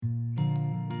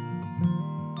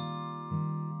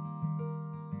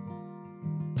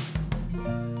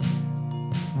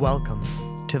Welcome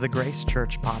to the Grace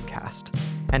Church podcast,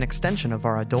 an extension of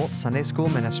our adult Sunday school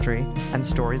ministry and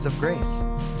stories of grace.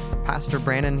 Pastor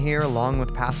Brandon here, along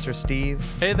with Pastor Steve.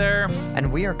 Hey there.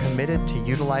 And we are committed to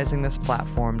utilizing this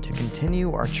platform to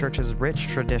continue our church's rich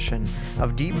tradition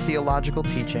of deep theological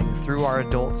teaching through our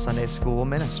adult Sunday school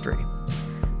ministry.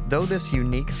 Though this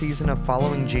unique season of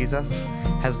following Jesus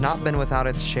has not been without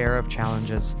its share of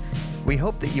challenges, we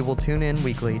hope that you will tune in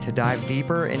weekly to dive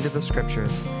deeper into the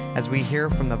scriptures as we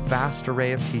hear from the vast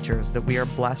array of teachers that we are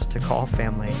blessed to call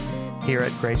family here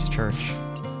at Grace Church.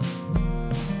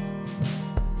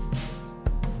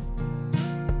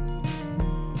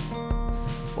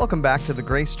 Welcome back to the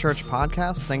Grace Church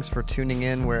podcast. Thanks for tuning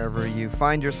in wherever you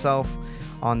find yourself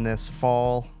on this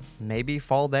fall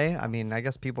day. I mean, I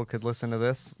guess people could listen to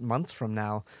this months from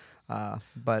now,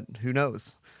 but who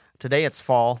knows? Today it's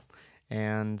fall.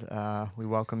 And we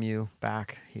welcome you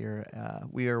back here.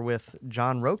 We are with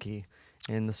Jon Rocke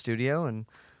in the studio, and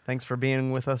thanks for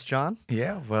being with us, Jon.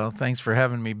 Yeah, well, thanks for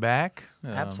having me back.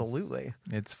 Absolutely.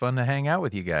 It's fun to hang out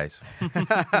with you guys.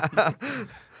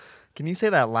 Can you say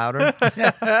that louder?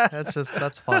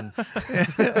 That's fun. All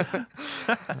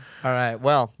right,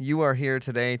 well, you are here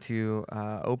today to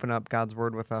open up God's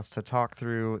Word with us to talk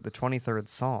through the 23rd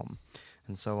Psalm.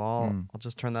 And so I'll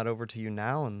just turn that over to you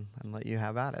now and let you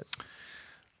have at it.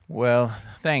 Well,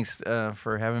 thanks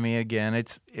for having me again.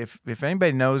 It's if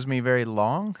anybody knows me very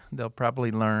long, they'll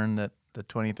probably learn that the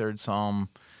 23rd Psalm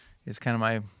is kind of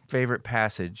my favorite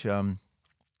passage.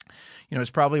 It's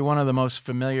probably one of the most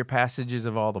familiar passages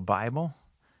of all the Bible,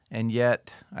 and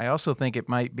yet I also think it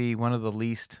might be one of the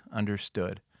least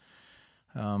understood.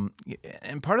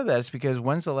 And part of that is because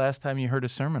when's the last time you heard a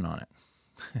sermon on it?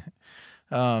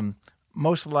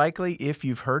 Most likely, if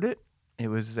you've heard it, it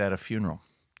was at a funeral.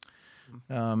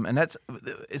 And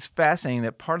it's fascinating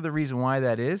that part of the reason why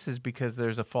that is because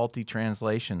there's a faulty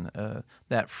translation.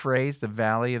 That phrase, the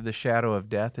valley of the shadow of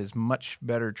death, is much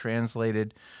better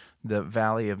translated the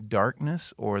valley of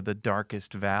darkness or the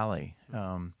darkest valley.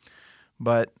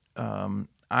 But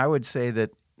I would say that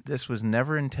this was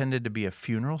never intended to be a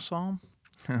funeral psalm.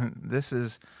 This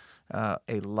is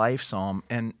a life psalm,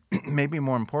 and maybe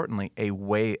more importantly, a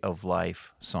way of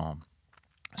life psalm.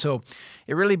 So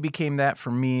it really became that for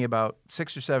me about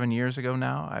 6 or 7 years ago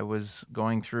now. I was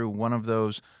going through one of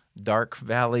those dark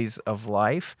valleys of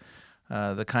life,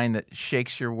 the kind that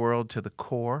shakes your world to the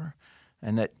core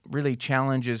and that really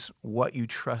challenges what you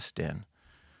trust in.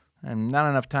 And not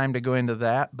enough time to go into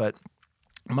that, but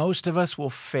most of us will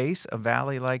face a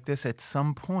valley like this at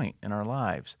some point in our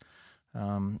lives.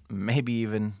 Maybe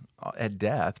even at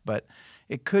death, but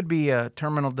it could be a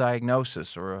terminal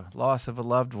diagnosis or a loss of a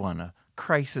loved one, a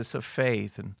crisis of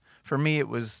faith. And for me, it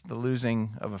was the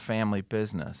losing of a family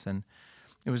business. And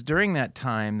it was during that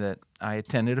time that I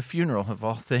attended a funeral, of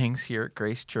all things, here at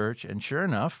Grace Church. And sure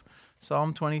enough,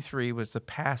 Psalm 23 was the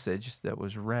passage that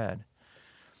was read.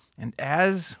 And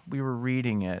as we were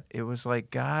reading it, it was like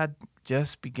God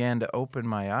just began to open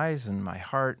my eyes and my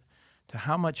heart to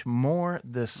how much more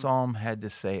this psalm had to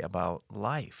say about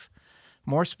life.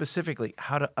 More specifically,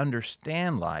 how to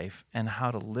understand life and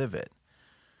how to live it.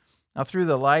 Now, through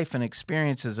the life and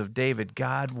experiences of David,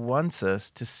 God wants us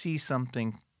to see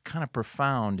something kind of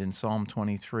profound in Psalm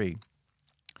 23.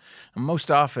 And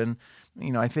most often,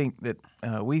 I think that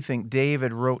we think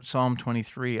David wrote Psalm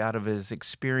 23 out of his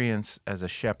experience as a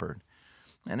shepherd.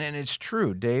 And it's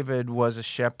true, David was a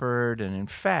shepherd, and in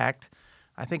fact,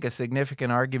 I think a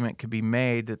significant argument could be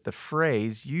made that the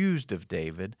phrase used of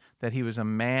David, that he was a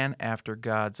man after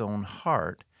God's own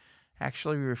heart,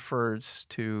 actually refers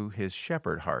to his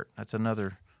shepherd heart. That's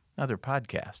another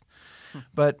podcast.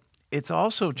 But it's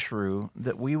also true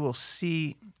that we will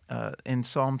see in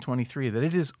Psalm 23 that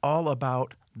it is all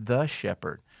about the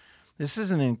shepherd. This is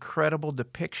an incredible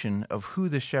depiction of who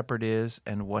the shepherd is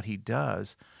and what he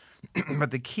does.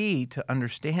 But the key to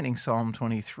understanding Psalm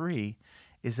 23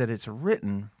 is that it's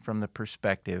written from the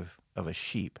perspective of a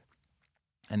sheep.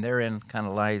 And therein kind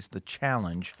of lies the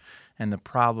challenge and the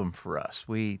problem for us.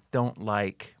 We don't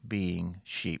like being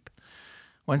sheep.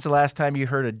 When's the last time you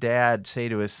heard a dad say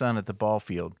to his son at the ball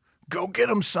field, "Go get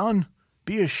him, son.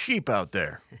 Be a sheep out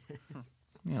there."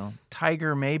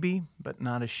 Tiger maybe, but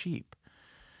not a sheep.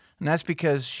 And that's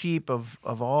because sheep of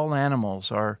all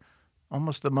animals are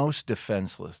almost the most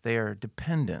defenseless. They are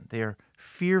dependent. They are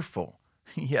fearful,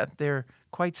 yet they're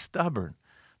quite stubborn.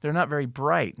 They're not very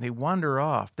bright. They wander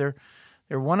off. They're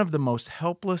one of the most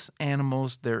helpless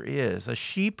animals there is. A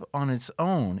sheep on its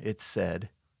own, it's said,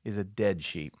 is a dead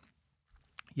sheep.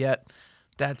 Yet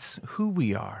that's who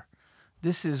we are.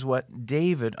 This is what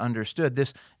David understood,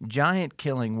 this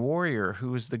giant-killing warrior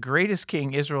who was the greatest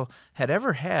king Israel had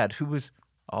ever had, who was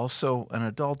also an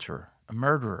adulterer, a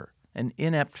murderer, an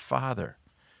inept father.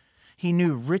 He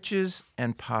knew riches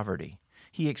and poverty.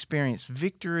 He experienced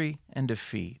victory and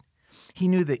defeat. He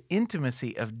knew the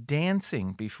intimacy of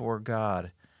dancing before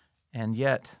God and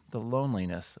yet the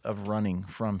loneliness of running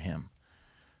from him.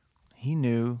 He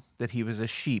knew that he was a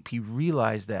sheep. He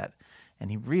realized that, and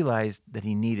he realized that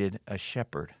he needed a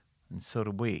shepherd, and so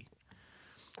do we.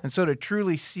 And so to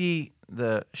truly see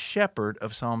the shepherd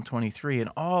of Psalm 23 in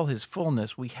all his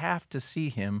fullness, we have to see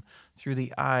him through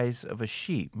the eyes of a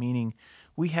sheep, meaning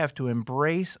we have to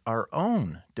embrace our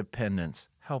own dependence,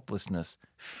 helplessness,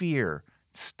 fear,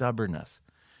 stubbornness.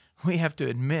 We have to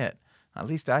admit, at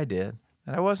least I did,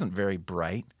 that I wasn't very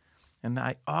bright, and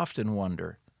I often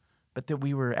wonder, but that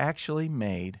we were actually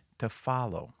made to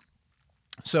follow.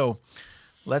 So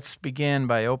let's begin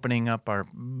by opening up our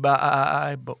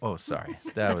Bible. Oh, sorry.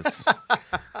 That was,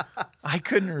 I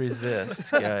couldn't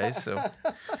resist, guys. So,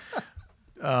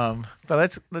 but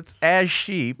let's, as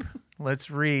sheep, let's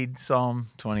read Psalm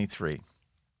 23.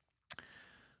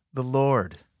 The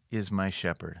Lord is my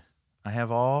shepherd. I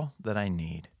have all that I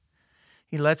need.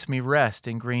 He lets me rest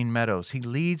in green meadows. He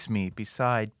leads me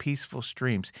beside peaceful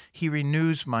streams. He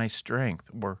renews my strength,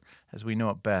 or as we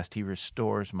know it best, he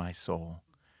restores my soul.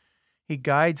 He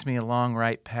guides me along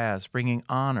right paths, bringing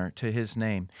honor to his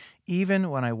name. Even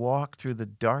when I walk through the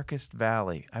darkest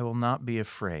valley, I will not be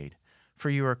afraid, for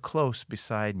you are close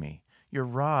beside me. Your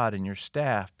rod and your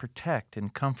staff protect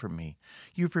and comfort me.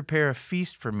 You prepare a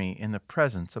feast for me in the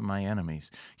presence of my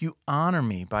enemies. You honor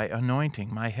me by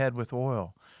anointing my head with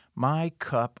oil. My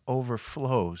cup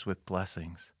overflows with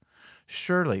blessings.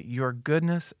 Surely your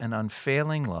goodness and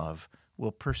unfailing love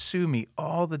will pursue me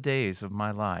all the days of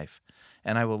my life,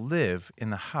 and I will live in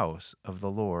the house of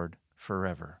the Lord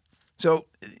forever. So,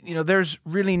 there's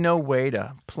really no way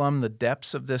to plumb the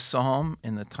depths of this psalm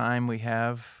in the time we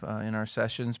have in our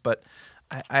sessions, but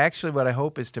what I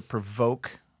hope is to provoke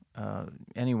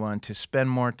anyone to spend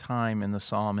more time in the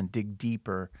psalm and dig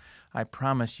deeper. I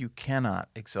promise you cannot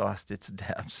exhaust its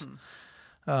depths.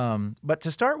 But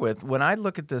to start with, when I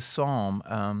look at this psalm,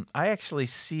 I actually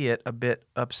see it a bit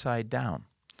upside down.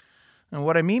 And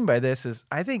what I mean by this is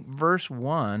I think verse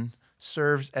 1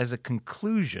 serves as a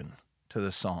conclusion to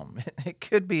the psalm. It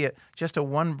could be just a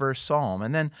one-verse psalm.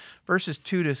 And then verses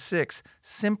 2 to 6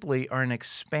 simply are an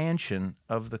expansion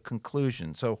of the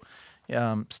conclusion. So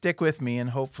stick with me, and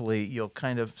hopefully you'll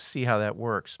kind of see how that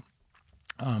works.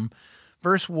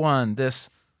 Verse 1, this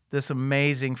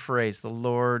amazing phrase, the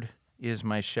Lord is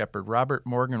my shepherd. Robert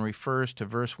Morgan refers to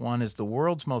verse 1 as the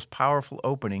world's most powerful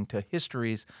opening to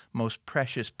history's most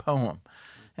precious poem.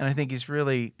 And I think he's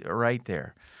really right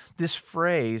there. This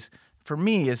phrase, for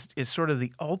me, is sort of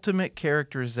the ultimate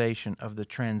characterization of the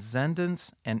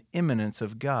transcendence and immanence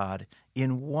of God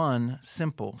in one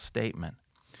simple statement.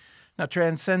 Now,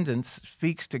 transcendence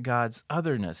speaks to God's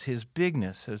otherness, his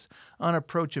bigness, his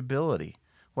unapproachability,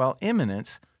 while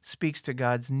immanence speaks to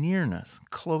God's nearness,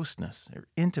 closeness, or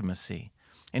intimacy.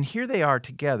 And here they are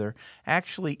together,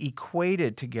 actually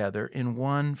equated together in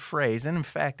one phrase, and in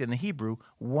fact, in the Hebrew,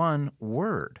 one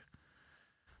word.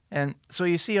 And so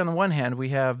you see, on the one hand, we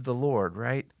have the Lord,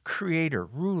 right? Creator,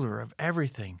 ruler of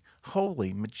everything,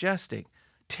 holy, majestic,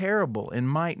 terrible in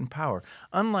might and power,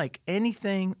 unlike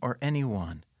anything or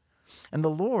anyone. And the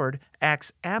Lord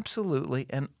acts absolutely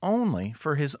and only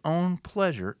for his own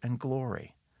pleasure and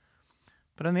glory.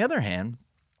 But on the other hand,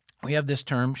 we have this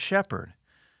term shepherd,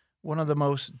 one of the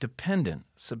most dependent,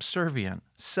 subservient,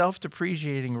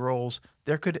 self-depreciating roles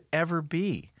there could ever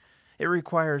be. It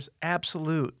requires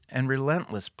absolute and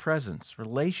relentless presence,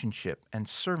 relationship, and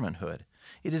servanthood.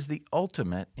 It is the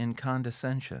ultimate in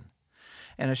condescension.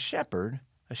 And a shepherd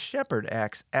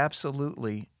acts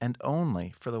absolutely and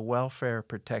only for the welfare,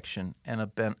 protection, and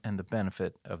the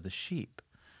benefit of the sheep.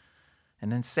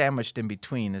 And then sandwiched in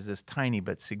between is this tiny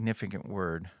but significant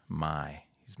word, my.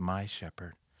 He's my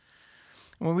shepherd.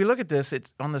 When we look at this,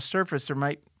 it's on the surface,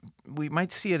 we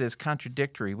might see it as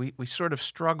contradictory. We sort of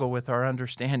struggle with our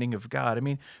understanding of God. I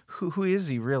mean, who is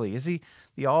he really? Is he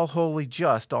the all-holy,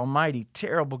 just, almighty,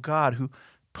 terrible God who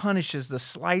punishes the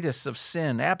slightest of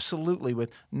sin absolutely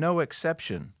with no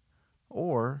exception?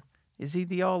 Or is he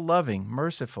the all-loving,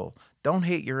 merciful, don't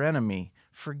hate your enemy,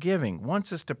 forgiving,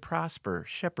 wants us to prosper,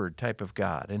 shepherd type of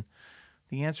God? And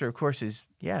the answer, of course, is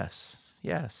yes,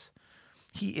 yes.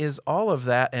 He is all of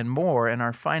that and more, and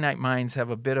our finite minds have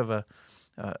a bit of a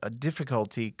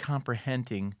difficulty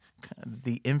comprehending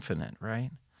the infinite,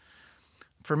 right?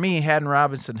 For me, Haddon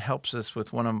Robinson helps us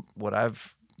with one of what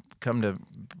I've come to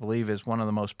believe is one of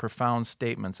the most profound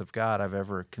statements of God I've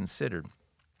ever considered.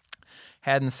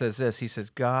 Haddon says this, he says,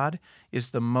 God is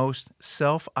the most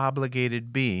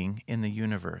self-obligated being in the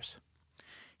universe.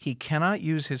 He cannot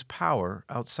use his power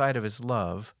outside of his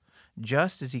love,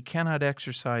 just as he cannot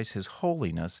exercise his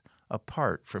holiness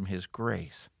apart from his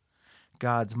grace.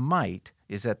 God's might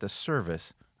is at the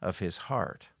service of his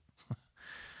heart.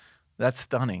 That's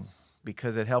stunning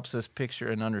because it helps us picture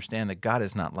and understand that God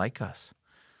is not like us.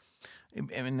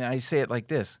 I mean, I say it like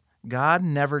this. God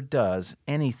never does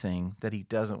anything that he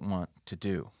doesn't want to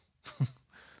do.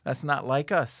 That's not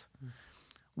like us.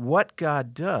 What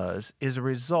God does is a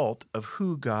result of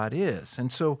who God is.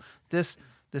 And so this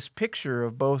picture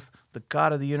of both the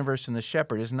God of the universe and the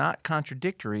shepherd is not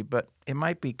contradictory, but it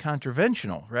might be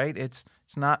contraventional, right? It's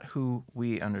not who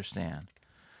we understand.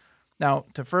 Now,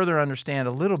 to further understand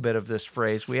a little bit of this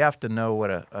phrase, we have to know what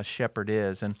a shepherd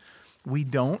is. And we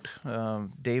don't.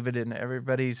 David and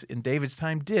everybody's in David's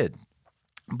time did.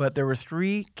 But there were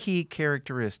three key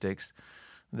characteristics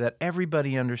that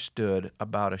everybody understood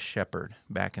about a shepherd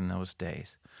back in those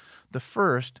days. The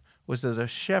first was that a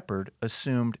shepherd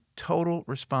assumed total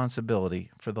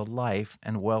responsibility for the life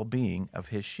and well-being of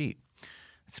his sheep.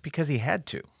 It's because he had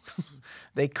to.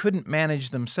 They couldn't manage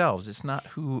themselves. It's not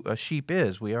who a sheep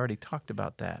is. We already talked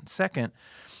about that. Second,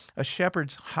 a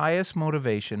shepherd's highest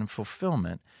motivation and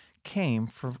fulfillment came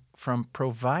from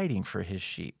providing for his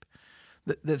sheep.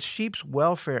 The sheep's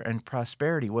welfare and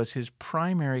prosperity was his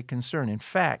primary concern. In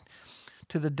fact,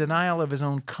 to the denial of his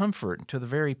own comfort, to the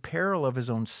very peril of his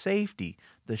own safety,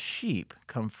 the sheep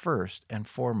come first and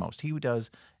foremost. He does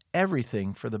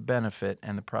everything for the benefit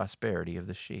and the prosperity of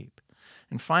the sheep.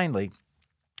 And finally,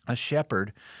 a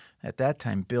shepherd at that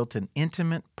time built an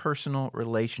intimate personal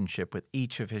relationship with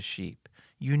each of his sheep,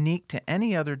 unique to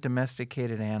any other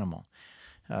domesticated animal.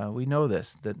 We know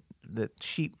this, that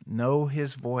sheep know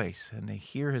his voice and they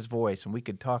hear his voice, and we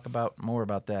could talk more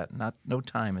about that. No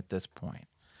time at this point.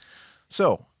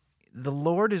 So, the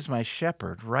Lord is my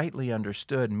shepherd, rightly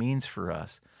understood, means for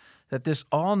us that this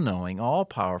all-knowing,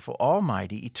 all-powerful,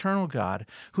 almighty, eternal God,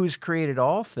 who has created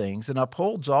all things and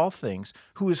upholds all things,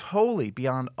 who is holy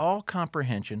beyond all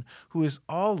comprehension, who is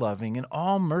all-loving and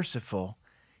all-merciful,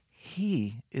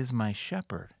 he is my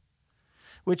shepherd.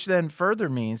 Which then further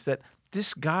means that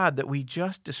this God that we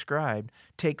just described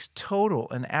takes total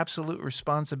and absolute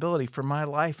responsibility for my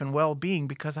life and well-being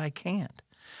because I can't.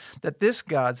 That this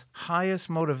God's highest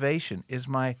motivation is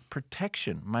my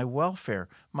protection, my welfare,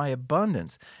 my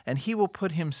abundance, and he will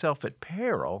put himself at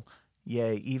peril,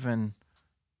 yea, even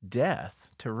death,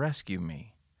 to rescue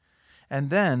me. And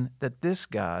then that this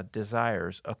God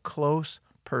desires a close,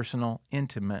 personal,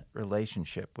 intimate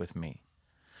relationship with me.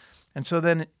 And so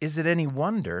then, is it any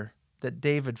wonder that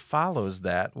David follows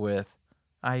that with,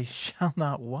 I shall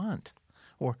not want,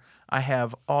 or I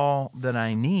have all that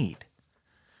I need?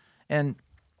 And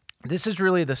this is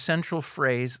really the central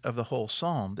phrase of the whole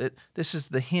psalm. This is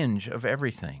the hinge of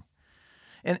everything.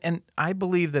 And I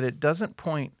believe that it doesn't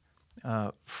point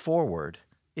forward.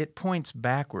 It points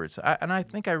backwards. And I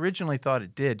think I originally thought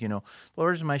it did. The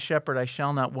Lord is my shepherd, I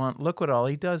shall not want. Look what all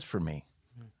he does for me.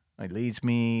 He leads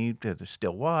me to the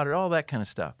still water, all that kind of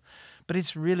stuff. But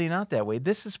it's really not that way.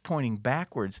 This is pointing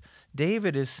backwards.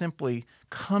 David is simply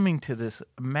coming to this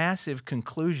massive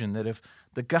conclusion that if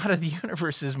the God of the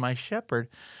universe is my shepherd,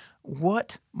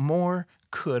 what more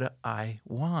could I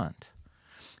want?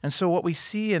 And so what we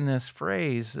see in this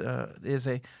phrase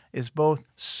is both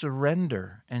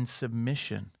surrender and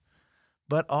submission,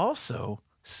 but also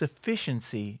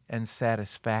sufficiency and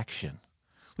satisfaction.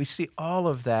 We see all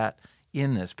of that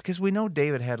in this because we know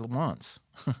David had wants.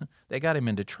 They got him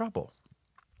into trouble.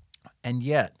 And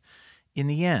yet, in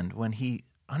the end, when he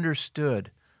understood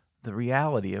the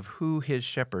reality of who his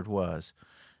shepherd was,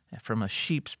 from a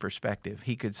sheep's perspective,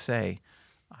 he could say,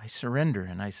 I surrender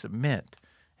and I submit,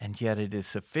 and yet it is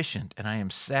sufficient, and I am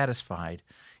satisfied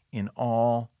in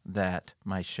all that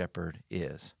my shepherd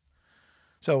is.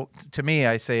 So, to me,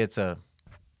 I say it's how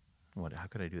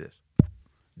could I do this?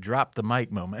 Drop the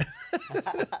mic moment.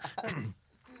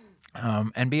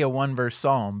 And be a one-verse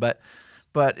psalm, but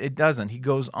it doesn't. He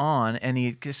goes on and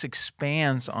he just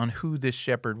expands on who this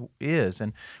shepherd is.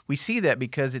 And we see that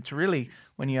because it's really,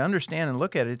 when you understand and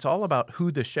look at it, it's all about who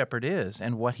the shepherd is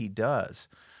and what he does.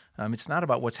 It's not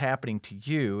about what's happening to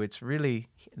you. It's really,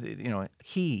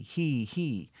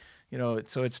 he.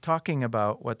 So it's talking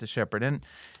about what the shepherd.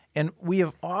 And we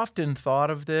have often thought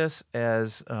of this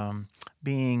as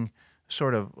being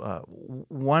sort of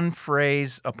one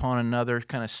phrase upon another,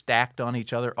 kind of stacked on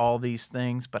each other, all these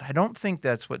things. But I don't think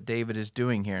that's what David is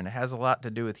doing here. And it has a lot to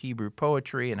do with Hebrew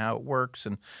poetry and how it works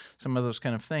and some of those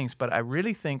kind of things. But I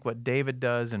really think what David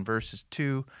does in verses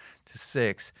 2 to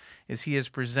 6 is he is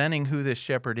presenting who this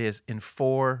shepherd is in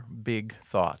four big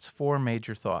thoughts, four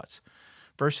major thoughts.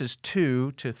 Verses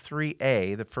 2 to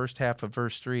 3a, the first half of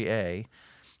verse 3a,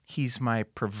 he's my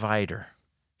provider.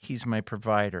 He's my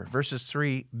provider. Verses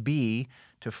 3b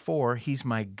to 4, he's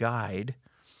my guide.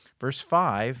 Verse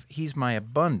 5, he's my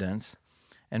abundance.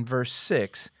 And verse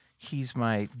 6, he's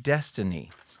my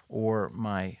destiny or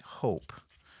my hope,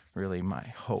 really my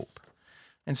hope.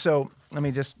 And so let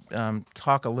me just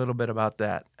talk a little bit about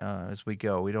that as we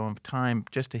go. We don't have time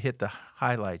just to hit the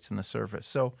highlights in the surface.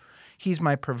 So he's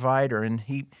my provider, and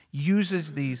he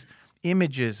uses these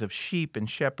images of sheep and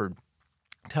shepherd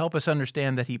to help us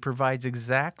understand that he provides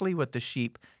exactly what the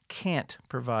sheep can't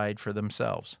provide for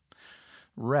themselves: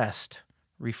 rest,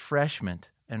 refreshment,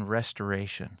 and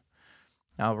restoration.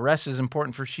 Now, rest is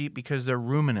important for sheep because they're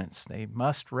ruminants. They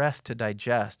must rest to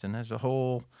digest, and there's a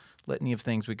whole litany of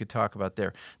things we could talk about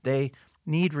there. They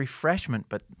need refreshment,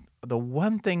 but the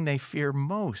one thing they fear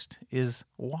most is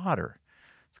water.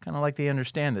 It's kind of like they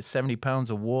understand that 70 pounds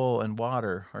of wool and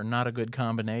water are not a good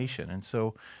combination, and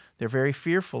so they're very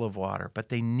fearful of water, but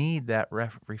they need that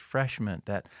refreshment,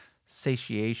 that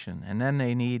satiation, and then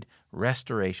they need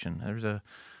restoration. There's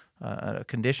a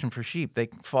condition for sheep. They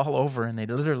fall over and they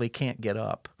literally can't get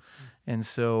up. And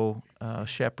so a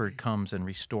shepherd comes and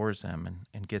restores them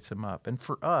and gets them up. And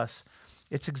for us,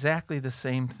 it's exactly the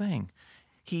same thing.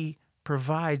 He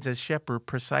provides as shepherd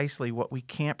precisely what we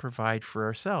can't provide for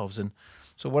ourselves. And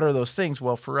so what are those things?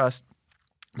 Well, for us,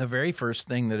 the very first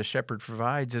thing that a shepherd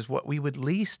provides is what we would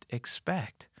least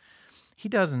expect. He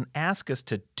doesn't ask us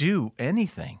to do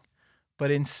anything,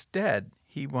 but instead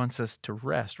he wants us to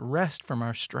rest from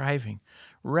our striving,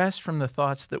 rest from the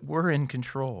thoughts that we're in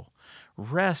control,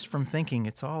 rest from thinking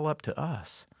it's all up to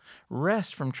us,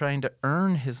 rest from trying to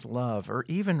earn his love, or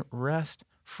even rest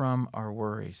from our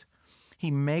worries.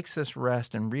 He makes us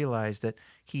rest and realize that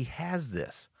he has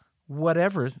this,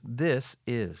 whatever this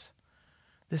is.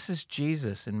 This is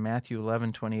Jesus in Matthew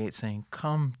 11:28 saying,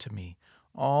 "Come to me,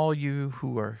 all you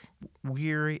who are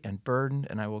weary and burdened,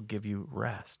 and I will give you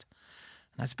rest."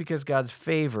 And that's because God's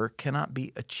favor cannot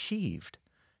be achieved.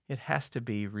 It has to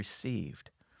be received.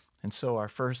 And so our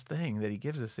first thing that he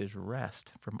gives us is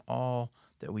rest from all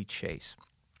that we chase.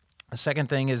 The second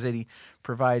thing is that he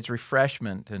provides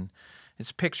refreshment, and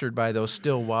it's pictured by those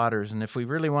still waters. And if we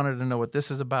really wanted to know what this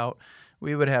is about,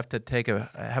 we would have to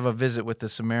have a visit with the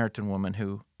Samaritan woman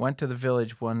who went to the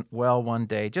village one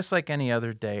day, just like any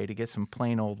other day, to get some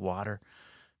plain old water.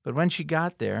 But when she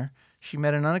got there, she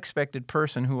met an unexpected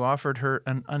person who offered her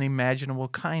an unimaginable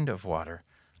kind of water,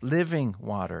 living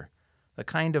water, the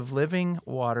kind of living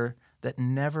water that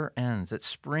never ends, that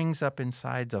springs up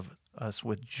inside of us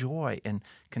with joy and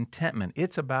contentment.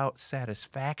 It's about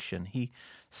satisfaction. He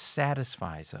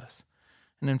satisfies us.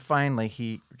 And then finally,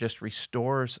 he just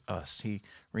restores us. He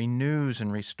renews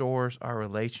and restores our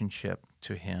relationship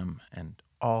to him and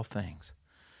all things.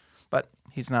 But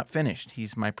he's not finished.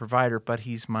 He's my provider, but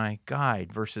he's my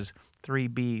guide, verses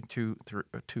 3b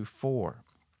to 4.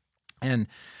 And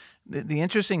the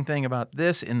interesting thing about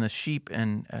this in the sheep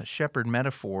and shepherd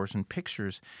metaphors and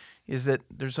pictures is that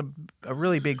there's a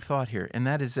really big thought here, and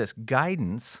that is this: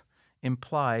 guidance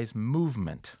implies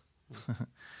movement.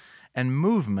 And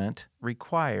movement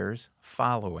requires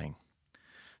following.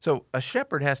 So a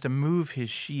shepherd has to move his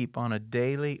sheep on a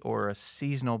daily or a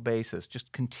seasonal basis,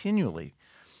 just continually.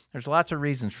 There's lots of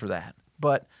reasons for that.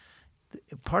 But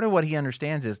part of what he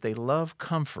understands is they love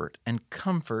comfort, and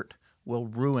comfort will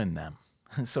ruin them.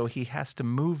 So he has to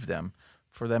move them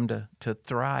for them to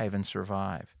thrive and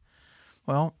survive.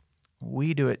 Well,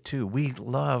 we do it too. We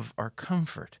love our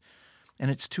comfort,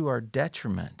 and it's to our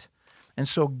detriment. And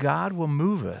so God will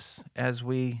move us as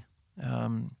we,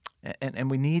 and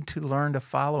we need to learn to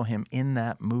follow him in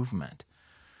that movement.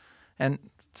 And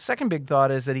the second big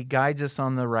thought is that he guides us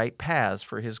on the right paths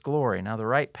for his glory. Now, the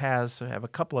right paths have a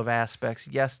couple of aspects.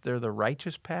 Yes, they're the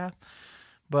righteous path,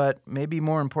 but maybe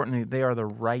more importantly, they are the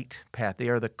right path. They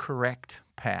are the correct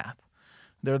path.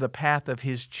 They're the path of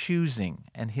his choosing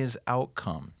and his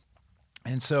outcome.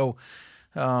 And so,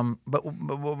 but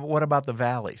what about the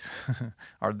valleys?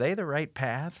 Are they the right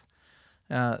path?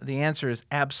 The answer is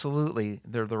absolutely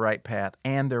they're the right path,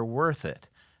 and they're worth it.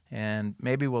 And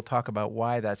maybe we'll talk about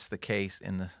why that's the case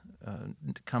in the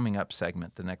coming up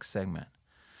segment, the next segment.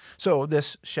 So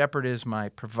this shepherd is my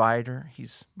provider.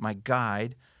 He's my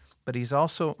guide. but he's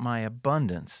also my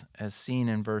abundance, as seen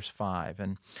in verse 5.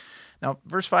 And now,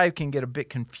 verse 5 can get a bit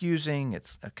confusing.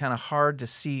 It's kind of hard to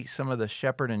see some of the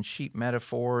shepherd and sheep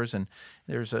metaphors, and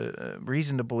there's a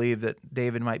reason to believe that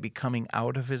David might be coming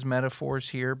out of his metaphors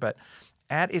here. But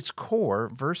at its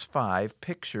core, verse 5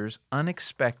 pictures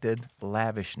unexpected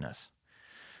lavishness.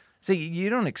 See, you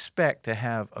don't expect to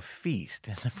have a feast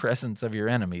in the presence of your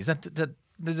enemies. That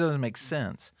doesn't make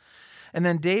sense. And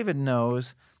then David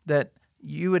knows that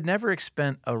you would never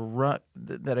expect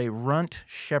that a runt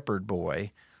shepherd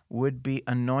boy would be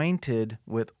anointed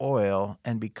with oil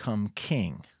and become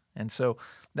king. And so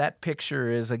that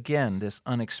picture is, again, this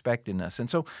unexpectedness. And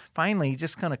so finally, he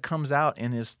just kind of comes out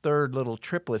in his third little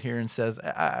triplet here and says,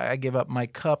 I give up, my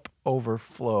cup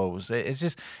overflows.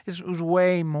 It was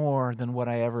way more than what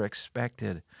I ever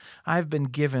expected. I've been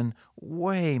given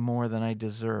way more than I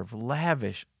deserve,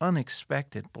 lavish,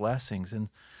 unexpected blessings. And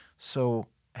so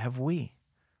have we.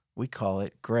 We call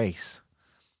it grace.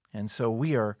 And so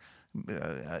we are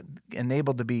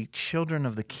enabled to be children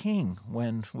of the King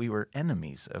when we were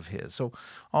enemies of his. So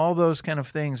all those kind of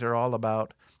things are all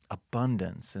about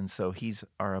abundance, and so he's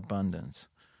our abundance.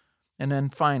 And then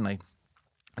finally,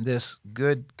 this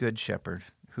good shepherd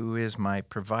who is my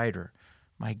provider,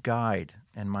 my guide,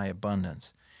 and my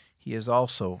abundance. He is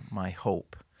also my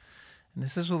hope. And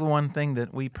this is the one thing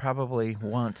that we probably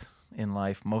want in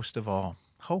life most of all,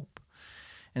 hope.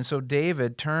 And so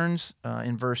David turns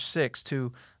in verse 6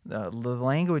 to the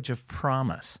language of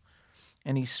promise.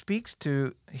 And he speaks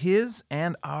to his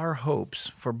and our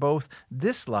hopes for both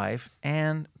this life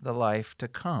and the life to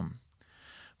come.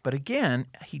 But again,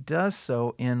 he does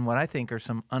so in what I think are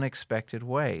some unexpected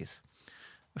ways.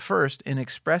 First, in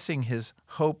expressing his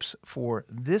hopes for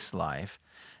this life,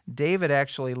 David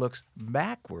actually looks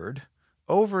backward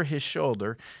over his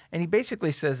shoulder, and he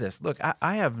basically says this, look,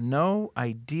 I have no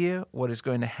idea what is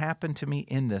going to happen to me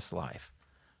in this life,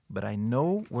 but I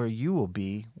know where you will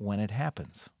be when it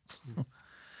happens.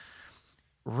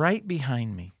 Right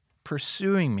behind me,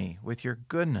 pursuing me with your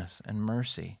goodness and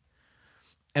mercy.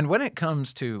 And when it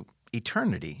comes to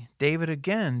eternity, David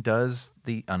again does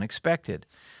the unexpected.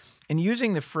 In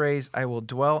using the phrase, I will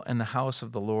dwell in the house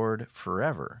of the Lord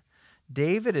forever,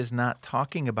 David is not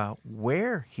talking about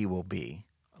where he will be,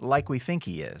 like we think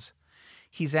he is.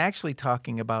 He's actually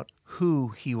talking about who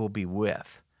he will be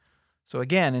with. So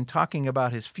again, in talking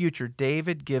about his future,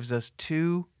 David gives us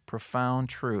two profound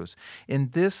truths. In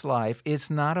this life, it's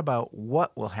not about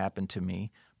what will happen to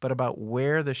me, but about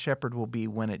where the shepherd will be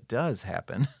when it does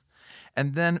happen.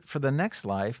 And then for the next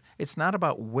life, it's not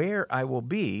about where I will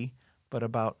be, but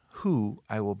about who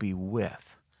I will be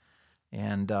with.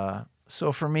 And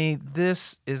so for me,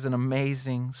 this is an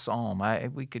amazing psalm.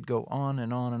 We could go on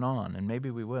and on and on, and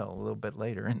maybe we will a little bit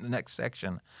later in the next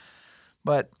section.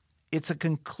 But it's a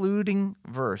concluding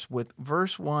verse. With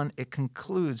verse 1, it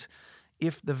concludes,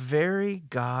 if the very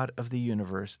God of the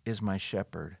universe is my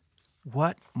shepherd,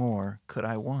 what more could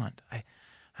I want?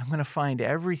 I'm going to find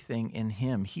everything in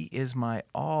him. He is my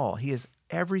all. He is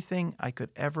everything I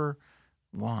could ever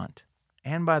want.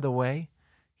 And by the way,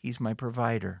 he's my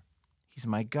provider. He's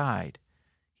my guide.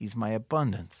 He's my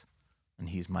abundance. And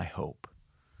he's my hope.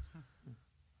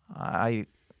 I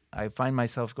find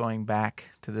myself going back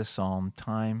to this psalm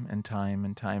time and time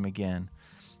and time again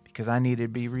because I need to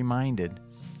be reminded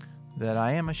that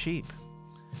I am a sheep.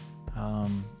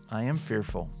 I am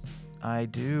fearful. I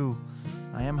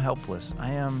am helpless.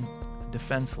 I am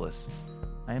defenseless.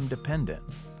 I am dependent.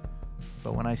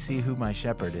 But when I see who my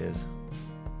shepherd is,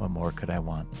 what more could I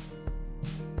want?